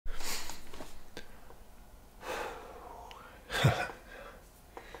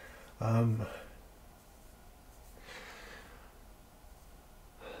Um,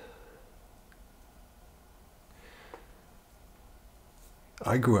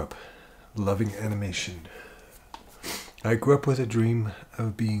 I grew up loving animation. I grew up with a dream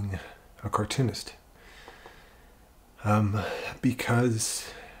of being a cartoonist.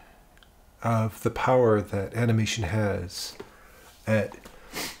 Because of the power that animation has at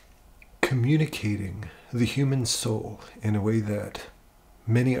communicating the human soul in a way that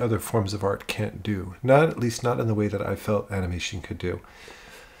many other forms of art can't do. At least not in the way that I felt animation could do.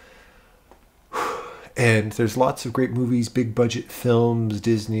 And there's lots of great movies, big budget films,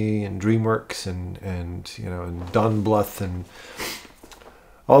 Disney and DreamWorks and you know, and Don Bluth and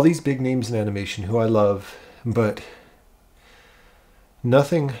all these big names in animation who I love, but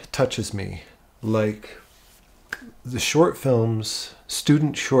nothing touches me like the short films,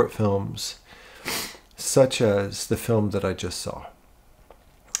 student short films, such as the film that I just saw.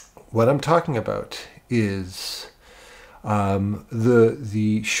 What I'm talking about is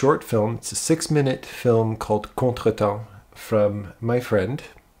the short film. It's a 6-minute film called Contretemps from my friend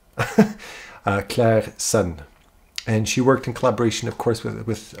Claire Sun. And she worked in collaboration, of course,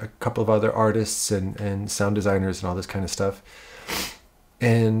 with a couple of other artists and sound designers and all this kind of stuff.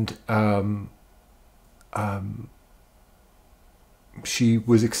 And she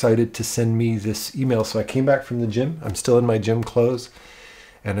was excited to send me this email. So I came back from the gym. I'm still in my gym clothes.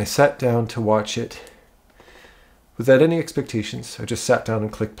 And I sat down to watch it without any expectations. I just sat down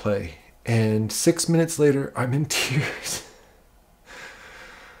and clicked play. And 6 minutes later, I'm in tears.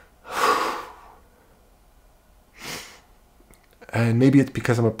 And maybe it's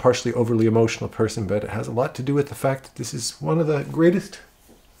because I'm a partially overly emotional person, but it has a lot to do with the fact that this is one of the greatest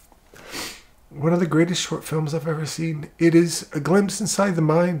short films I've ever seen. It is a glimpse inside the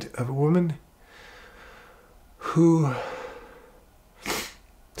mind of a woman who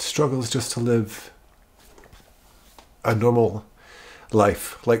struggles just to live a normal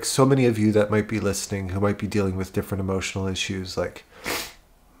life, like so many of you that might be listening who might be dealing with different emotional issues like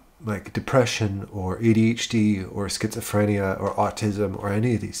depression or ADHD or schizophrenia or autism or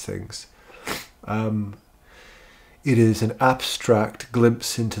any of these things. It is an abstract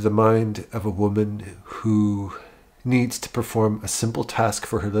glimpse into the mind of a woman who needs to perform a simple task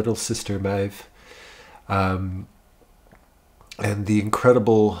for her little sister Maeve, and the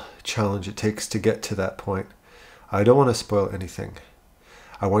incredible challenge it takes to get to that point. I don't want to spoil anything.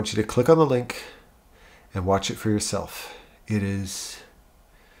 I want you to click on the link and watch it for yourself. It is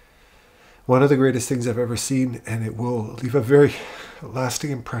one of the greatest things I've ever seen, and it will leave a very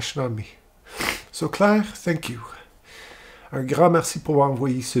lasting impression on me. So Claire, thank you. Un grand merci pour m'avoir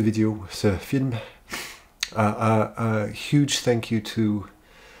envoyé ce film. A huge thank you to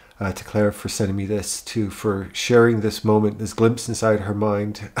Claire for sending me this, for sharing this moment, this glimpse inside her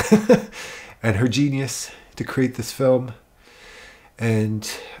mind, and her genius to create this film. And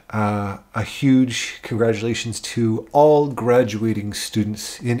a huge congratulations to all graduating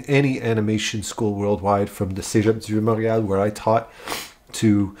students in any animation school worldwide, from the Cégep du Montréal, where I taught,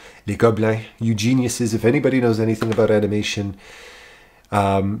 to Les Gobelins, you geniuses. If anybody knows anything about animation,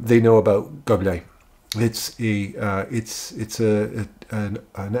 they know about Gobelins. It's an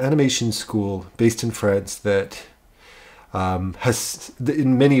animation school based in France that has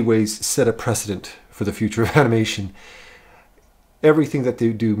in many ways set a precedent for the future of animation. Everything that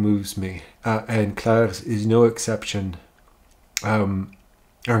they do moves me, and Claire's is no exception. Un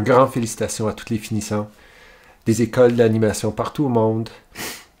grand félicitations à toutes les finissants des écoles d'animation partout au monde,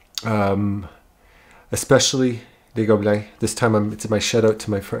 especially Les Gobelins. This time it's my shout out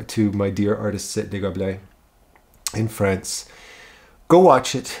to my dear artists at Les Gobelins in France. Go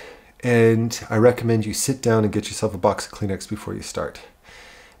watch it, and I recommend you sit down and get yourself a box of Kleenex before you start,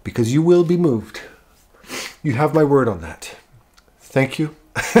 because you will be moved. You have my word on that. Thank you.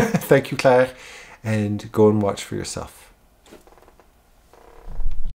 Thank you, Claire, and go and watch for yourself.